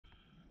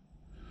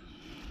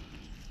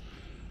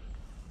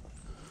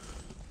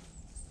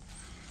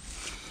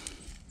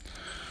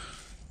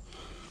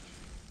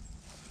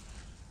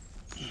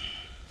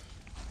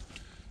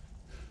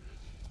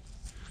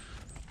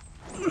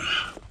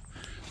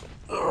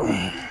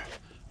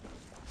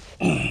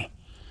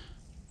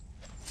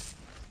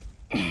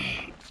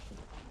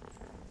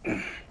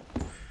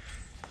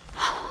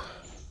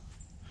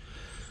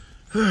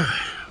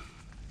I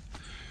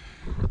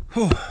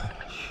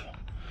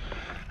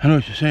know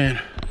what you're saying.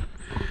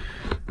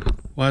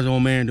 Why is the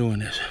old man doing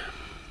this?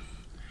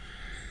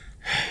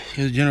 It's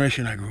the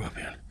generation I grew up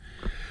in.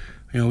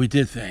 You know, we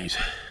did things.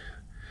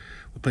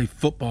 We played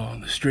football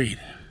in the street,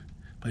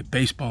 played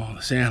baseball in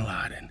the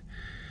sandlot, and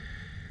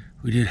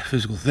we did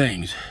physical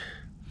things.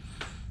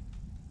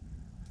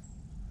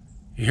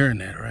 You're hearing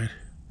that, right?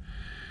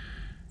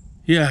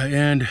 Yeah,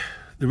 and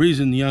the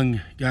reason the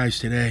young guys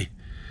today,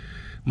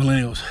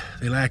 millennials,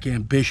 they lack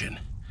ambition,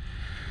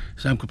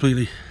 is I'm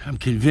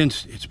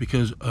convinced it's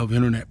because of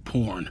internet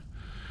porn.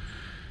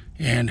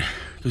 And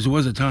because there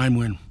was a time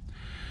when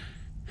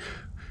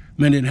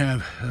men didn't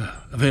have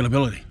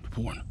availability to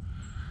porn.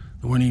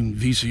 There weren't even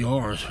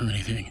VCRs or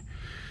anything.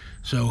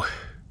 So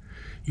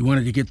you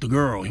wanted to get the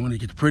girl, you wanted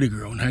to get the pretty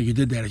girl, and how you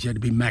did that is you had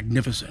to be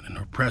magnificent in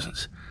her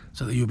presence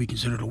so that you would be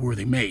considered a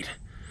worthy mate.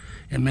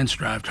 And men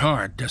strived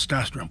hard,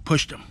 testosterone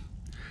pushed them.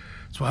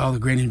 That's why all the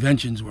great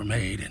inventions were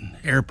made, and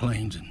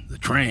airplanes and the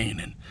train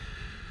and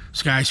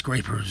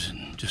skyscrapers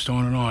and just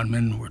on and on.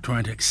 Men were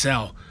trying to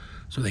excel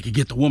so they could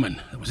get the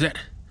woman. That was it.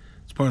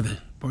 It's part of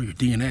your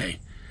DNA.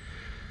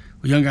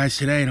 Well, young guys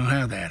today don't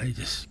have that. They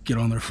just get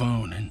on their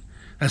phone, and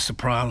that's the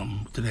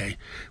problem today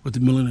with the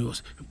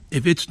millennials.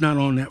 If it's not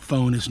on that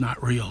phone, it's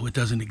not real. It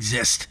doesn't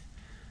exist.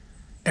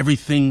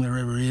 Everything there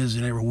ever is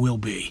and ever will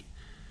be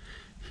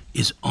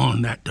is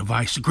on that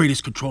device, the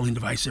greatest controlling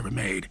device ever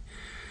made.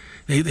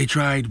 They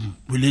tried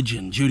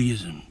religion,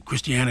 Judaism,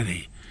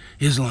 Christianity,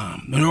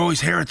 Islam. They're always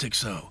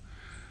heretics, though.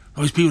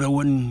 Always people that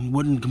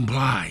wouldn't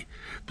comply.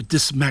 But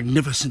this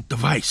magnificent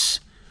device,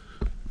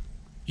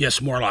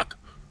 yes, Morlock.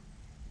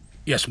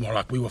 Yes,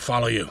 Morlock, we will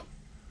follow you.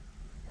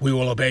 We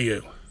will obey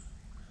you.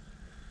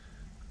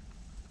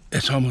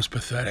 It's almost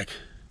pathetic.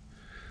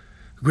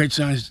 Great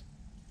science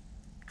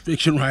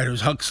fiction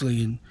writers,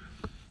 Huxley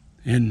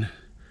and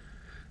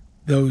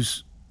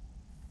those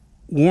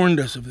warned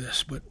us of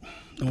this, but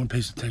no one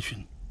pays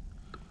attention.